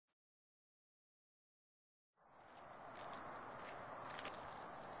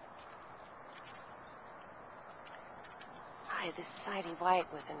Hi, this is Heidi White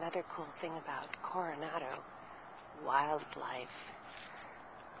with another cool thing about Coronado wildlife.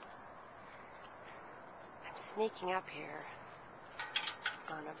 I'm sneaking up here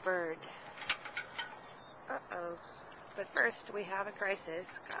on a bird. Uh-oh. But first we have a crisis.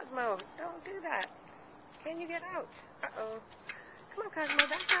 Cosmo, don't do that. Can you get out? Uh-oh. Come on, Cosmo,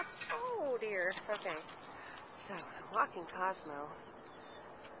 back up. Oh, dear. Okay. So, I'm walking Cosmo.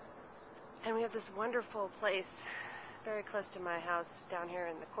 And we have this wonderful place very close to my house down here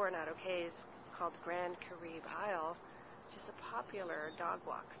in the Coronado Cays called Grand Caribe Isle, which is a popular dog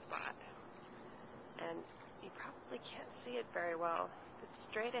walk spot. And you probably can't see it very well, but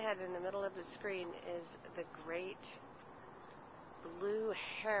straight ahead in the middle of the screen is the great blue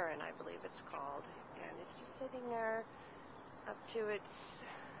heron, I believe it's called. And it's just sitting there up to its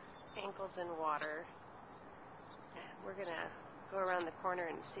ankles in water. And we're going to go around the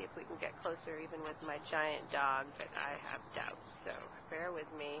corner and see if we can get closer, even with my giant dog, but I have doubts, so bear with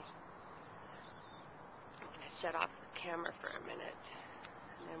me. I'm going to shut off the camera for a minute,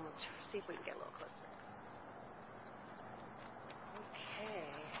 and then we'll see if we can get a little closer. Okay,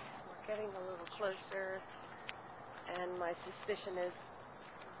 we're getting a little closer, and my suspicion is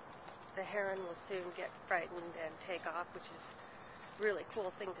the heron will soon get frightened and take off, which is a really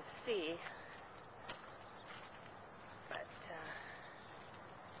cool thing to see. But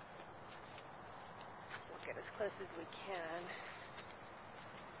we'll get as close as we can.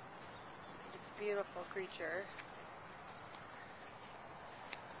 This beautiful creature.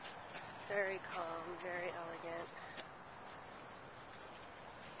 Very calm, very elegant.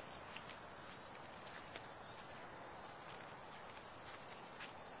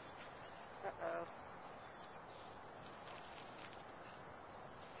 Uh-oh.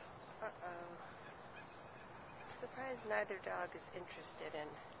 Uh-oh. I'm surprised neither dog is interested in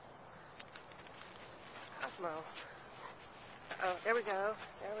Cosmo. Uh-oh, there we go.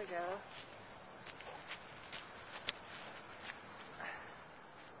 There we go.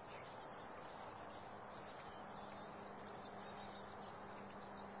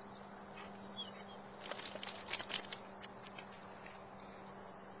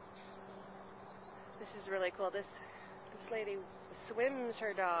 This is really cool. This lady swims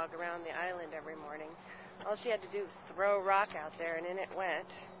her dog around the island every morning. All she had to do was throw a rock out there, and in it went.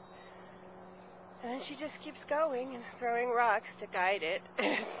 And then she just keeps going and throwing rocks to guide it.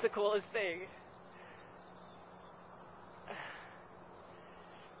 It's the coolest thing.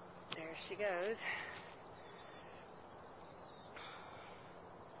 There she goes.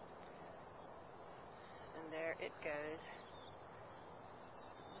 And there it goes.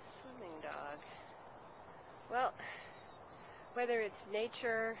 The swimming dog. Well, whether it's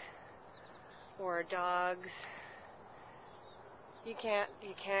nature or dogs, you can't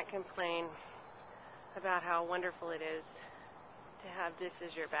complain about how wonderful it is to have this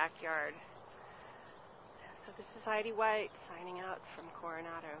as your backyard. So this is Heidi White signing out from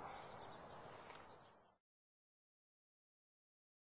Coronado.